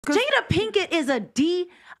Jada Pinkett is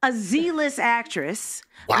a Z-list actress.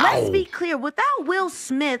 Wow. Let's be clear. Without Will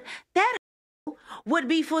Smith, that would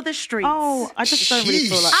be for the streets. Oh, I just don't really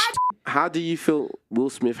feel like... How do you feel Will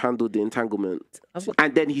Smith handled the entanglement?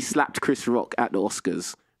 And then he slapped Chris Rock at the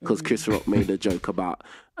Oscars because Chris Rock made a joke about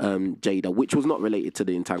Jada, which was not related to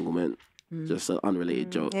the entanglement. Just an unrelated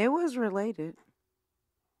joke. It was related.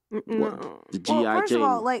 What? The G.I. Well, first Jane? of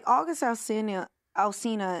all, like August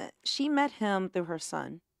Alsina, she met him through her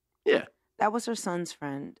son. Yeah. That was her son's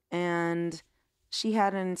friend. And she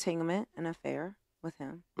had an entanglement, an affair with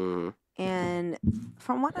him. Mm-hmm. And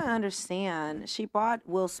from what I understand, she brought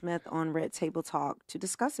Will Smith on Red Table Talk to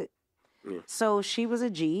discuss it. Yeah. So she was a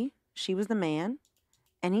G, she was the man,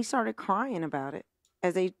 and he started crying about it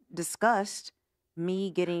as they discussed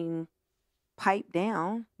me getting piped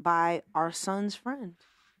down by our son's friend.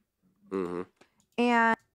 Mm-hmm.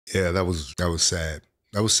 And yeah, that was sad.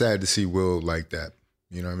 That was sad to see Will like that.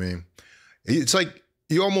 You know what I mean? It's like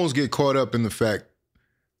you almost get caught up in the fact,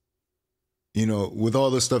 you know, with all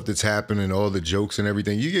the stuff that's happening, all the jokes and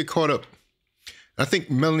everything, you get caught up. I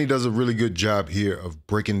think Melanie does a really good job here of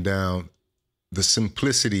breaking down the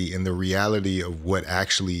simplicity and the reality of what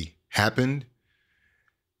actually happened.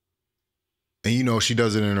 And, you know, she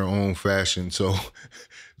does it in her own fashion. So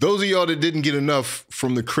those of y'all that didn't get enough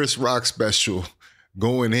from the Chris Rock special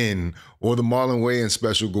going in or the Marlon Wayans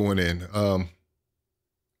special going in,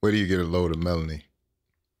 where do you get a load of Melanie?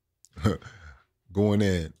 Going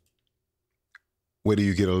in. Where do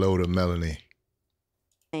you get a load of Melanie?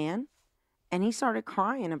 and he started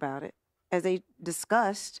crying about it as they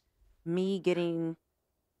discussed me getting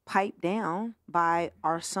piped down by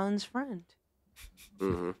our son's friend.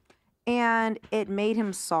 Mm-hmm. And it made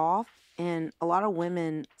him soft. And a lot of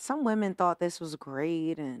women, some women thought this was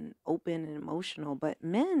great and open and emotional, but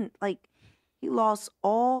men, like, he lost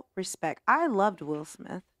all respect. I loved Will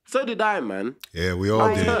Smith. So did I, man. Yeah, we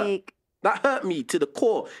all did. Like, That hurt me to the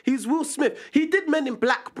core. He's Will Smith. He did Men in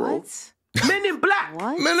Black, bro. what? Men in Black.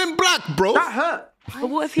 What? Men in Black, bro. That hurt. But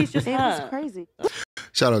what if he's just It was hurt? crazy.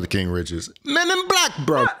 Shout out to King Richards. Men in Black,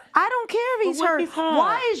 bro. I don't care if he's But what hurt. if he's hurt?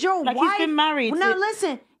 Why is your Like, wife? he's been married Now to-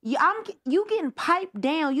 listen, you getting piped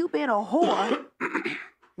down. You been a whore.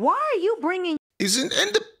 Why are you bringing? It's an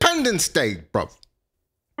Independence Day, bro.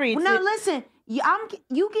 Now listen,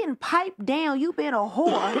 you getting piped down. You been a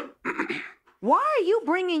whore. Why are you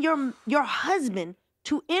bringing your husband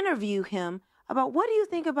to interview him about what do you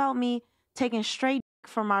think about me taking straight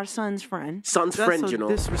from our son's friend? Son's That's friend, so you know.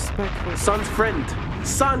 disrespectful. Son's friend.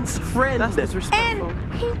 Son's friend. That's disrespectful.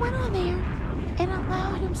 And he went on there and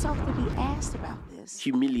allowed himself to be asked about this.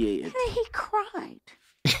 Humiliated. And then he cried.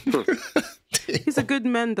 He's a good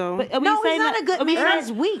man, though. But are we No, he's saying not that- a good are we man. saying-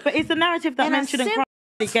 He's weak. But it's the narrative that And a men shouldn't cry.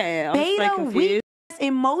 I get it. I'm Beta, so weak, confused.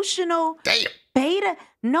 emotional. Damn. Beta.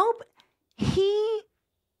 Nope. He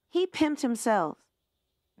pimped himself.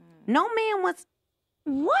 No man was.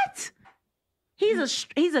 What?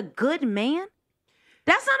 He's a good man.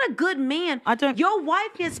 That's not a good man. I don't- Your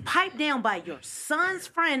wife gets piped down by your son's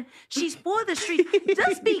friend. She's for the street.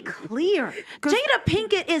 Just be clear. Jada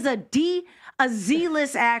Pinkett is a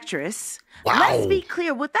Z-list actress. Wow. Let's be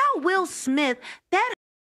clear. Without Will Smith, that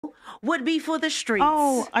would be for the streets.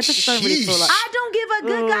 Oh, I just don't really feel like... I don't give a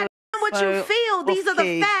good goddamn what so you feel. These are the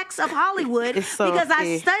okay. facts of Hollywood It's so because I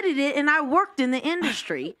okay. studied it and I worked in the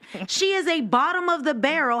industry. She is a bottom of the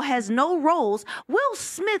barrel, has no roles. Will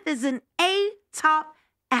Smith is an A-top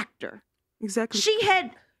actor. Exactly.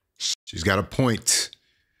 She's got a point.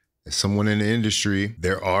 As someone in the industry,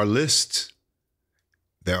 there are lists.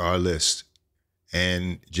 There are lists.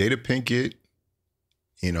 And Jada Pinkett,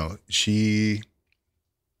 you know, she's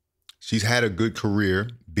had a good career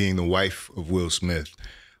being the wife of Will Smith.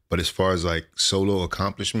 But as far as like solo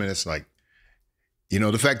accomplishment, it's like, you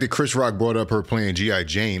know, the fact that Chris Rock brought up her playing G.I.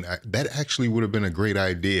 Jane, that actually would have been a great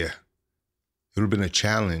idea. It would have been a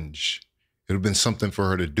challenge. It would have been something for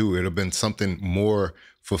her to do. It would have been something more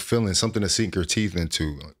fulfilling, something to sink her teeth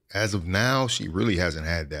into. As of now, she really hasn't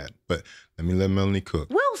had that. But let Melanie cook.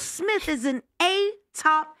 Will Smith is an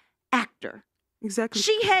A-top actor. Exactly.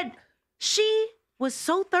 She was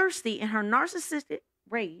so thirsty in her narcissistic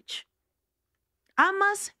rage. I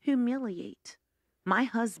must humiliate my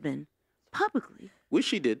husband publicly. Wish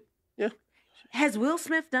she did. Yeah. Has Will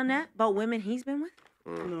Smith done that about women he's been with?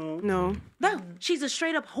 No. No, she's a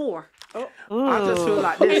straight up whore. I just feel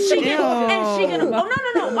like And this. she gonna.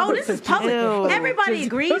 Oh no. Oh, this is public. Ew. Everybody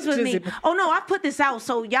agrees with me. Oh no, I put this out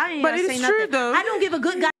so y'all ain't But gotta say it's nothing. true, though. I don't give a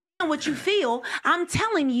good goddamn what you feel. I'm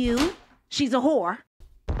telling you, she's a whore.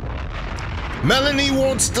 Melanie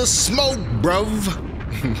wants the smoke, bruv.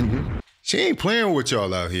 She ain't playing with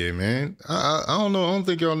y'all out here, man. I don't know. I don't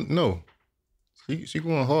think y'all know. She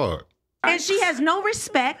going hard. And she has no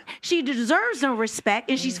respect. She deserves no respect,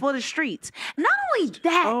 and she's for the streets. Not only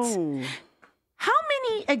that, how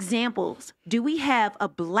many examples do we have a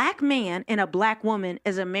black man and a black woman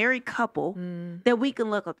as a married couple that we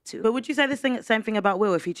can look up to? But would you say the same thing about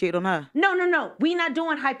Will if he cheated on her? No. We're not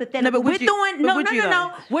doing hypothetical. No, but We're doing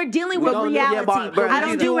no. We're dealing with reality. I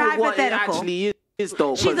don't do hypothetical. Actually is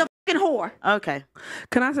though. She's a fucking whore. Okay.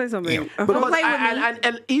 Can I say something? Don't play with me.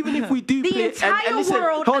 And even if we do The play, entire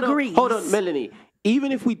world agrees. Hold on, Melanie.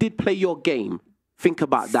 Even if we did play your game, think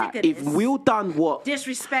about that. Sick of If this. Will done what?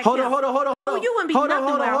 Disrespect Hold him. on. Oh, you wouldn't be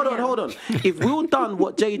nothing without him. Hold on. If Will done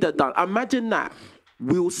what Jada done, imagine that.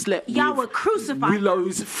 Will slept Y'all with would crucify him.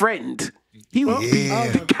 Willow's friend. He would be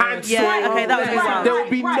cancelled. Yeah, okay, that would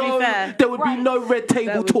be wild. There would be no red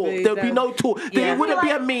table talk. There would be no talk. Yeah. It wouldn't be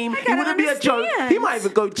a meme. It wouldn't be a joke. understand. He might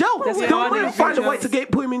even go jail. That's They what I wouldn't do. find a way to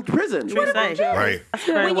put him in prison. True say. Right. That's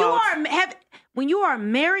very wild. When you are a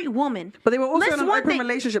married woman, But they were also in an one open thing,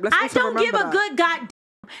 relationship. Let's I also don't give a remember that. good goddamn.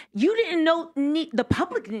 You didn't know the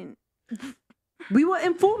public didn't. We were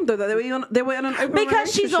informed though that they were in an open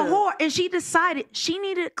Because she's a relationship. whore and she decided she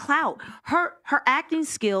needed clout. Her acting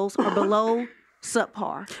skills are below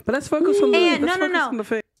subpar. But let's focus on the. And let's focus no. on the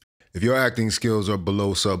thing. If your acting skills are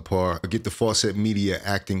below subpar, get the Faucette Media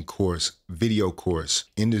acting course, video course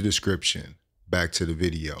in the description. Back to the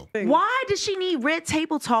video. Why does she need red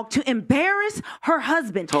table talk to embarrass her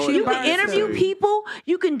husband? Totally You can interview unnecessary. people.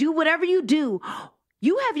 You can do whatever you do.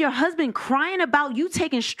 You have your husband crying about you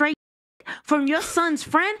taking straight from your son's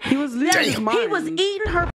friend. He was losing his mind. He was eating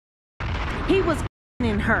her. He was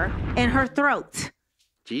in her throat.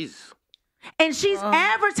 Jeez. And she's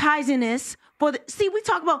advertising this for the. See, we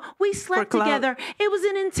talk about we slept clout. together. It was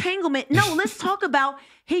an entanglement. No, let's talk about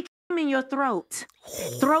he came in your throat,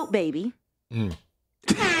 baby.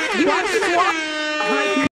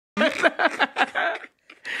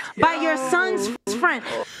 By your son's friend.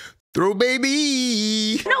 Throw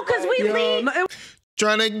baby. No, because we leave. No, it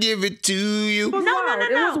Trying to give it to you. was No. wild.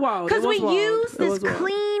 It was wild. Because It we was wild. use It this was wild.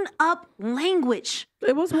 clean up language.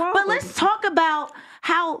 It was wild. But let's talk about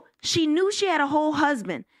how she knew she had a whole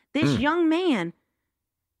husband. This young man,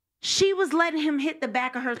 she was letting him hit the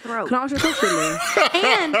back of her throat. Can I ask you a question, Lee?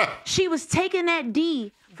 And she was taking that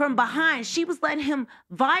D from behind. She was letting him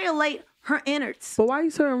violate her innards. But why are you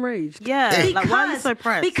so enraged? Yeah, like why are you so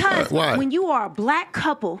pressed? Because Why? when you are a black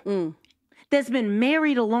couple that's been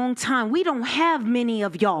married a long time, we don't have many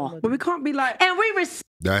of y'all. But we can't be like. And we respect.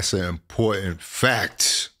 That's an important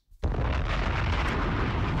fact.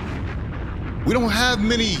 We don't have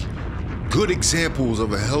many good examples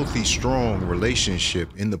of a healthy, strong relationship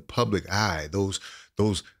in the public eye. Those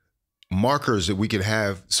markers that we could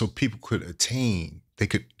have so people could attain, they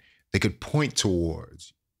could point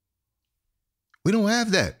towards. We don't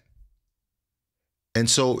have that. And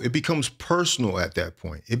so it becomes personal at that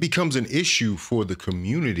point. It becomes an issue for the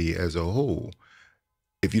community as a whole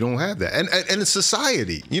if you don't have that. And in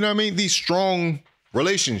society, you know what I mean? These strong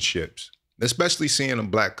relationships, especially seeing a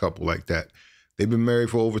black couple like that. They've been married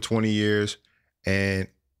for over 20 years and,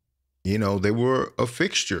 you know, they were a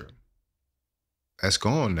fixture. That's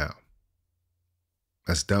gone now.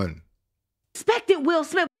 That's done. Respected Will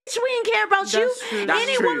Smith. Bitch, we didn't care about you. That's true. That's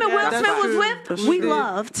Any true. woman Yeah, Will that's Smith was true. with, That's we true.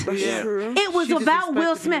 loved. That's Yeah. true. It was She about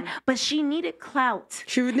Will disrespected Smith, him. but she needed clout.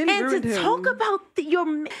 She nearly And ruined to him. talk about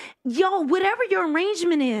whatever your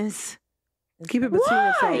arrangement is. Keep it between Why?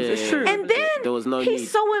 yourselves. It's true. And then There was no he's need.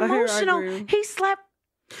 so I emotional. agree. He slapped.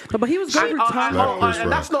 No, but he was going through time.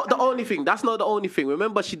 And that's not the only thing. That's not the only thing.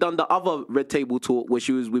 Remember, she done the other red table talk where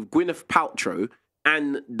she was with Gwyneth Paltrow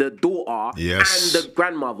and the daughter Yes. and the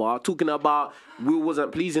grandmother talking about Will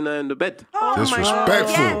wasn't pleasing her in the bed. Oh my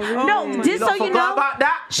Disrespectful. God. Yeah. No, just so you forgot know. about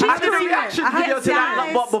that. she's I did a doing reaction that. video Yes, to that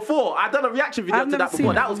guys. but before. I done a reaction video I've to never that seen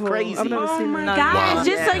before. that That was before. crazy. I've never Oh seen my that. God. Wow.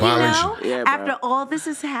 Just so you Why would know, you- Yeah, bro. after all this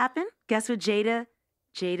has happened, guess what Jada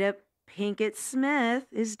Pinkett Smith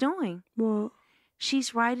is doing? What?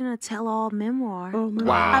 She's writing a tell-all memoir Oh my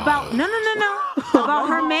Wow. about about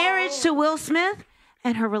her marriage to Will Smith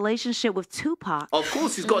and her relationship with Tupac. Of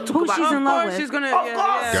course, he's got to Who talk she's about. in love with. She's gonna. Of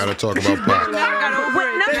course. Gotta talk about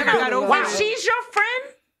Pac. When she's your friend,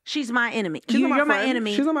 she's my enemy. She's not my You're my friend.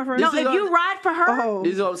 enemy. She's not my friend. No, This is if you ride for her, Oh.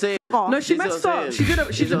 This is what I'm saying. No, she This is what messed I'm up. saying. She did.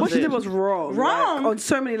 This is What she I'm did was wrong. Wrong. Like, on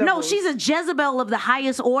so many levels. no, she's a Jezebel of the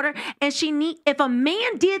highest order, and if a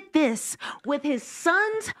man did this with his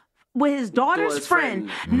daughter's friend,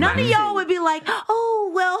 none of y'all would be like,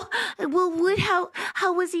 oh well,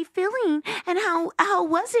 how was he feeling, and how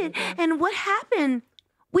was it, and what happened?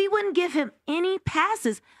 We wouldn't give him any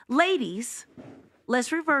passes. Ladies,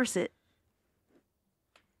 let's reverse it.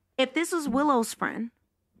 if this was Willow's friend,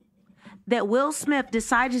 that Will Smith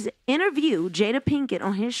decided to interview Jada Pinkett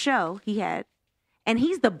on his show he had, and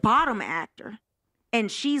he's the bottom actor,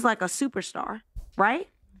 and she's like a superstar, right?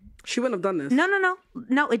 She wouldn't have done this.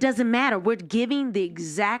 No, it doesn't matter. We're giving the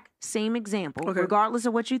exact same example, regardless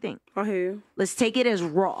of what you think. I hear you. Let's take it as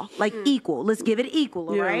raw, like equal. Let's give it equal,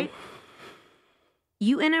 all right?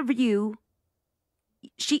 You interview,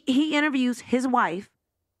 he interviews his wife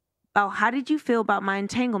about how did you feel about my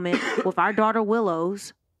entanglement with our daughter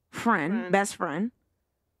Willow's best friend.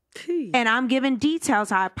 And I'm giving details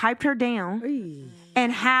how I piped her down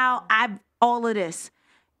and how all of this.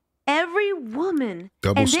 Every woman,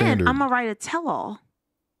 Double standard. Then I'm gonna write a tell-all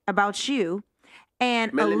about you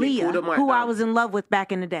and Melanie, Aaliyah, who I was in love with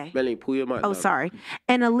back in the day. Melanie, pull your mic down. Sorry.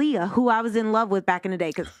 And Aaliyah, who I was in love with back in the day,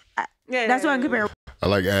 because that's what I compare. I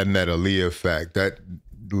like adding that Aaliyah fact, that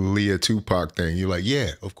Aaliyah Tupac thing. You're like,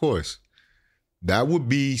 yeah, of course. That would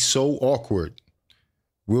be so awkward.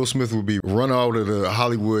 Will Smith would be run out of the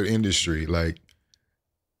Hollywood industry. Like,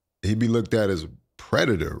 he'd be looked at as a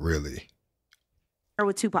predator, really.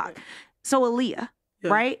 With Tupac. So Aaliyah,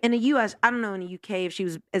 right? In the U.S., I don't know in the U.K. if she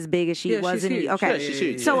was as big as she was in the UK. Yeah, she's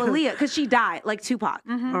huge. So Aaliyah, because she died like Tupac.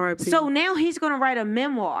 R.I.P. So now he's going to write a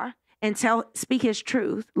memoir and speak his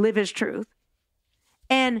truth, live his truth.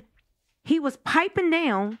 And he was piping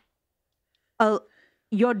down the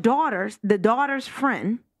daughter's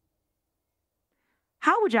friend.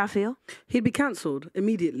 How would y'all feel? He'd be cancelled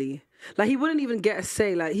immediately. Like, he wouldn't even get a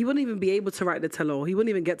say. Like, he wouldn't even be able to write the tell-all. He wouldn't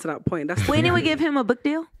even get to that point. That's we didn't give him a book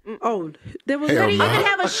deal. Oh, there was. Hell He no. even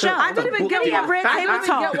have a show. I don't even get a red table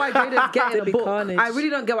talk. why Jada's getting a book. carnage. I really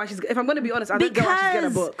don't get why she's. If I'm going to be honest, I don't get why she's getting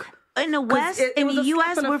a book. In the West, in the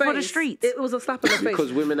U.S., we're for the streets. It was a slap in the face.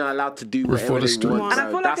 Because women are allowed to do We're for whatever the they want. streets. And I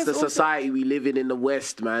feel like That's the it's also- society we live in the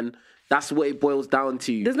West, man. That's what it boils down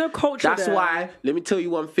to. There's no culture That's there. why, let me tell you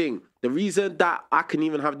one thing. The reason that I can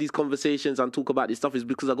even have these conversations and talk about this stuff is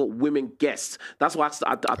because I got women guests. That's why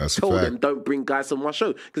I That's a told fact. them, don't bring guys on my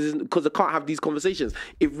show. Because I can't have these conversations.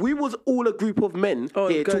 If we was all a group of men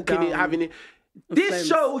here go talking it, down. having it, this flames.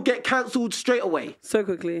 show would get cancelled straight away. So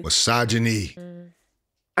quickly. Misogyny.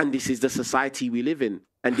 And this is the society we live in.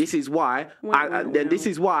 And this is why, this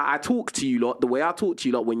is why I talk to you lot the way I talk to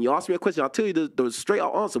you lot. When you ask me a question, I'll tell you the straight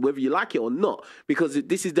up answer, whether you like it or not, because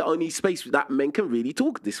this is the only space that men can really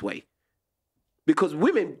talk this way. Because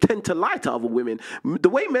women tend to lie to other women. The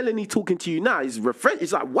way Melanie talking to you now is refreshing.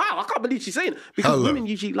 It's like, wow, I can't believe she's saying it. Because women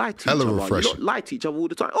usually lie to each other. Refreshing. You don't lie to each other all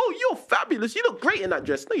the time. Oh, you're fabulous. You look great in that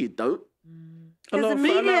dress. No, you don't. Because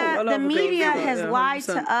the media has lied 100%.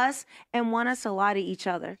 to us and want us to lie to each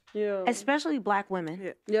other, especially black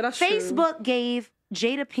women. Yeah, that's Facebook true. gave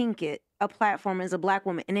Jada Pinkett a platform as a black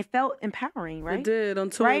woman, and it felt empowering, right? It did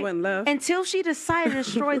until it went left. Until she decided to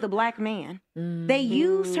destroy the black man. They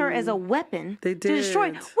used her as a weapon to destroy.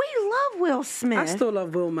 We love Will Smith. I still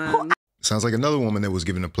love Will, man. Sounds like another woman that was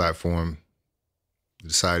given a platform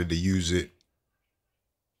decided to use it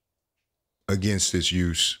against its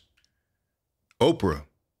use. Oprah.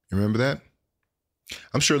 You remember that?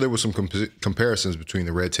 I'm sure there were some comparisons between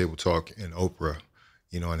the Red Table Talk and Oprah,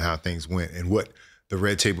 and how things went and what the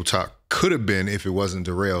Red Table Talk could have been if it wasn't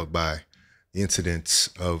derailed by the incidents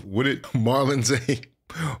of, what did Marlon say?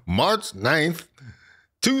 March 9th,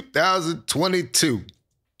 2022.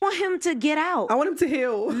 I want him to get out. I want him to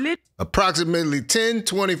heal. Approximately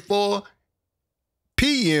 10:24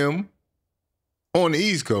 p.m. on the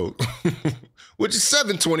East Coast, which is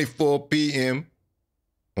 7:24 p.m.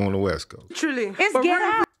 on the West Coast. Truly. It's get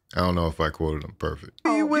out. I don't know if I quoted them perfect.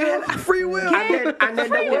 Free will. Free will. And then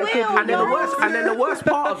the worst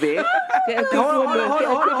part of it.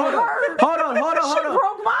 Hold on.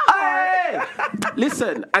 Hey!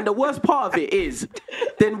 Listen, and the worst part of it is,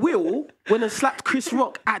 then Will went and slapped Chris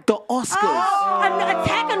Rock at the Oscars.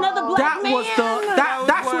 Attack another black man.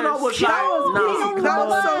 That's when I was like,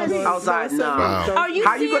 nah. I was like, nah. Wow. Are you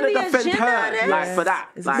How you seeing gonna the defend agenda her of this? like for that?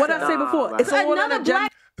 Like, What I say before? It's all Another an agenda.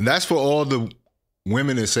 black. And that's for all the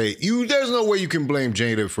women that say, there's no way you can blame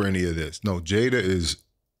Jada for any of this. No, Jada is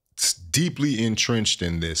deeply entrenched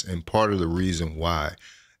in this, and part of the reason why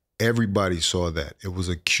everybody saw that. It was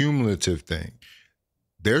a cumulative thing.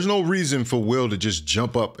 There's no reason for Will to just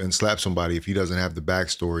jump up and slap somebody if he doesn't have the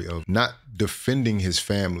backstory of not defending his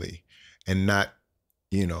family and not,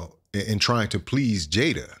 and trying to please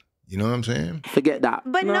Jada. You know what I'm saying? Forget that.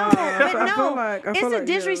 But no, I feel it's a like,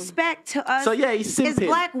 disrespect to us. So yeah, he's It's simping.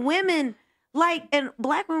 black women. And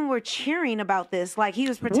black women were cheering about this, like he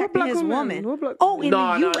was protecting his woman. What black Oh, in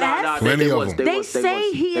No, the U.S., Plenty of them. they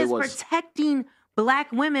say he is protecting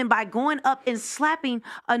black women by going up and slapping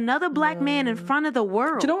another black man in front of the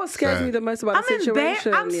world. Do you know what scares me the most about the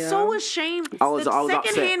situation? I'm so ashamed. I was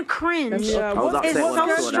secondhand cringe Yeah, I was upset is when I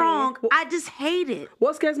so saw strong. I just hate it.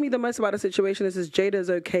 What scares me the most about the situation is Jada's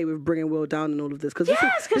okay with bringing Will down and all of this.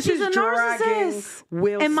 Yes, because she's a narcissist.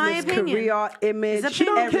 Will in my Smith's opinion. career, image, She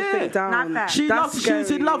don't everything care. down. Not that. She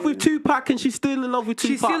was in love with Tupac, and she's still in love with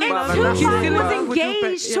Tupac. still in And love. Tupac She's still in was love with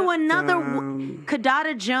engaged Tupac, to another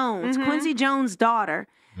Kadada Jones, Quincy Jones' daughter.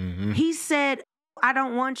 He said, "I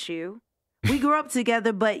don't want you. We grew up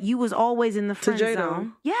together, but you was always in the friend Jada?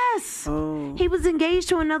 zone." Yes. Oh. He was engaged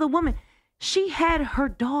to another woman. She had her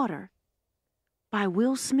daughter by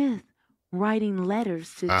Will Smith writing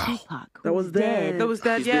letters to Tupac. That was dead. That was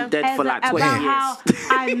dead, She's yeah. been dead for like 20 about years. how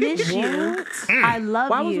I miss you, I love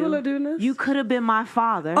Why you. was Willow doing this? You could have been my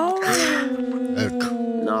father.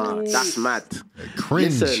 Nah, that's mad.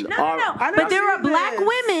 Cringe. Listen, No. But there are black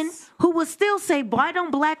women who will still say, "Why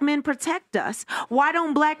don't black men protect us? Why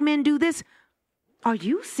don't black men do this?" Are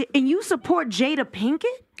you and you support Jada Pinkett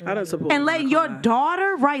I don't support and letting your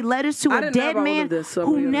daughter write letters to I a didn't know dead about all man of this, so I'm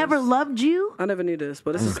who gonna be never honest. loved you? I never knew this,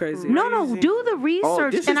 but this is crazy. No, do the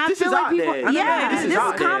research. this and is- I this feel is like out people, there. yeah, This is this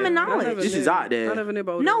out is there. common I never knowledge. This is knew. out there. I never knew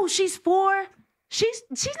about all No, this. she's for. She's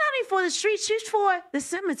not even for the streets. She's for the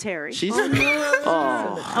cemetery. She's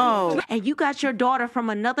oh. And you got your daughter from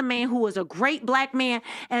another man who was a great black man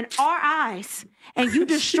in our eyes, and you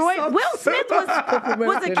destroyed. Will Smith was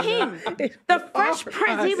a king, the Fresh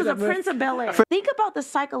Prince. He was a Prince of Bel-Air. Think about the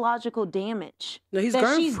psychological damage No, he's that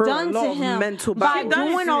going she's through a done lot to of him mental by battles.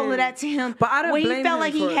 doing all of that to him. But I don't when he blame felt him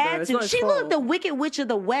like for he it, had though. It's to. not his She fault. looked the Wicked Witch of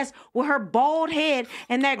the West with her bald head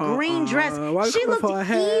and that green dress. why you She calling looked for her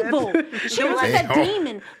head? evil. She looked like a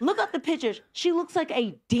demon. Look up the pictures. She looks like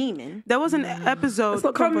a demon. There was an episode. Let's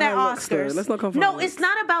not come From for that her looks, though. Oscars. Let's not come for No, her it's looks.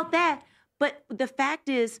 not about that. But the fact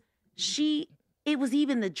is, it was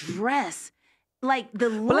even the dress, like the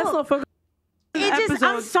look. But let's not focus.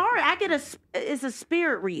 I'm sorry. It's a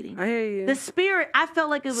spirit reading. I hear you. The spirit, I felt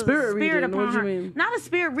like it was Spirit a spirit reading, upon what do her. you mean? Not a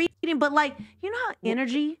spirit reading, but like, you know how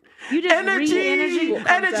energy? You just read energy.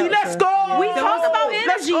 Energy, let's go. We talk about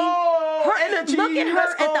Let's energy. go. Energy. Look at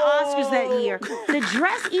her at the Oscars that year. The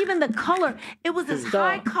dress, even the color, it was this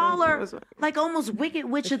high collar, like almost Wicked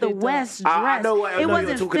Witch of the West dress. I know what it you're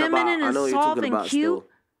wasn't talking about. feminine I and know what you're soft talking and about cute. still.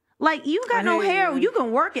 Like, you got I no hear hair. you. You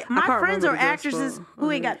can work it. My can't friends remember are the dress, actresses but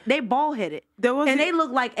who ain't got, they bald headed. There was And they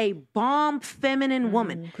look like a bomb feminine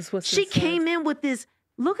woman. 'cause what's She inside? came in with this,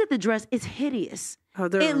 look at the dress. It's hideous. I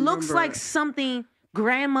don't It looks remember like it. something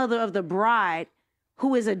grandmother of the bride,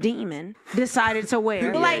 who is a demon, decided to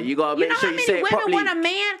wear. Yeah, you gotta make know sure how you say many it women properly. want a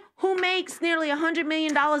man who makes nearly $100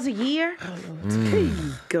 million a year?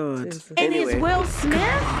 God. And Anyway. he's Will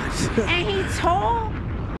Smith? And he's tall?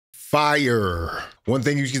 Fire. One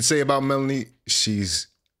thing you can say about Melanie, she's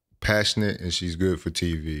passionate and she's good for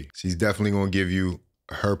TV. She's definitely going to give you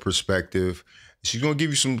her perspective. She's going to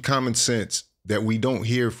give you some common sense that we don't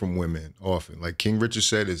hear from women often. Like King Richard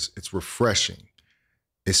said, it's refreshing.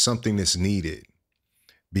 It's something that's needed.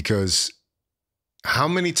 Because how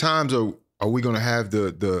many times are we going to have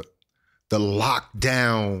the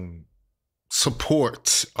lockdown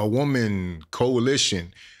support, a woman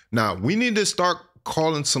coalition? Now, we need to start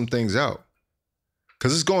calling some things out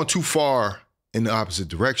because it's going too far in the opposite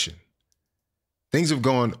direction. Things have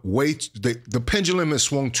gone the pendulum has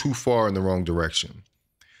swung too far in the wrong direction.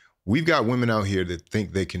 We've got women out here that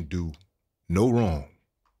think they can do no wrong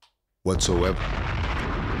whatsoever.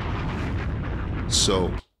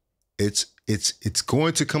 So it's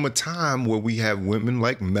going to come a time where we have women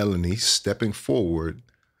like Melanie stepping forward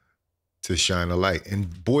to shine a light.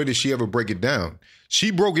 And boy, did she ever break it down.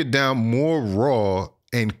 She broke it down more raw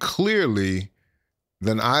and clearly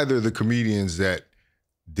than either of the comedians that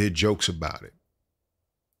did jokes about it.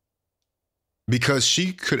 Because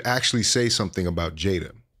she could actually say something about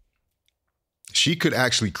Jada. She could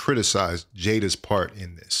actually criticize Jada's part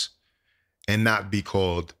in this and not be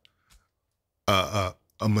called a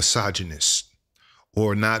misogynist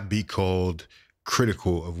or not be called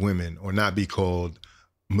critical of women or not be called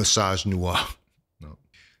misogynoir. No.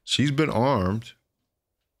 She's been armed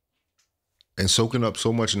and soaking up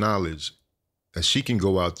so much knowledge that she can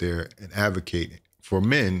go out there and advocate for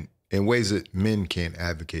men in ways that men can't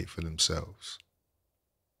advocate for themselves.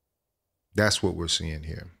 That's what we're seeing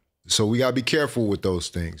here. So we got to be careful with those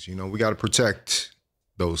things. You know, we got to protect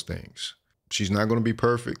those things. She's not going to be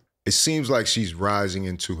perfect. It seems like she's rising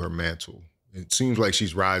into her mantle. It seems like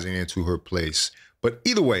she's rising into her place. But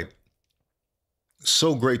either way,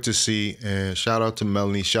 so great to see. And shout out to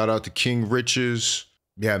Melanie. Shout out to King Richards.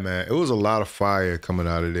 Yeah, man, it was a lot of fire coming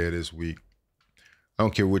out of there this week. I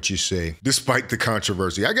don't care what you say, despite the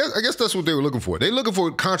controversy. I guess that's what they were looking for. They're looking for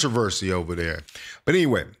controversy over there. But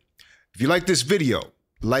anyway, if you like this video,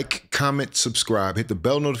 like, comment, subscribe, hit the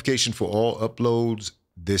bell notification for all uploads.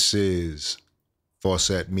 This is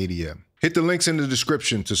Faucette Media. Hit the links in the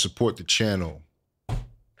description to support the channel.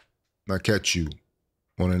 I'll catch you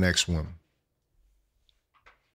on the next one.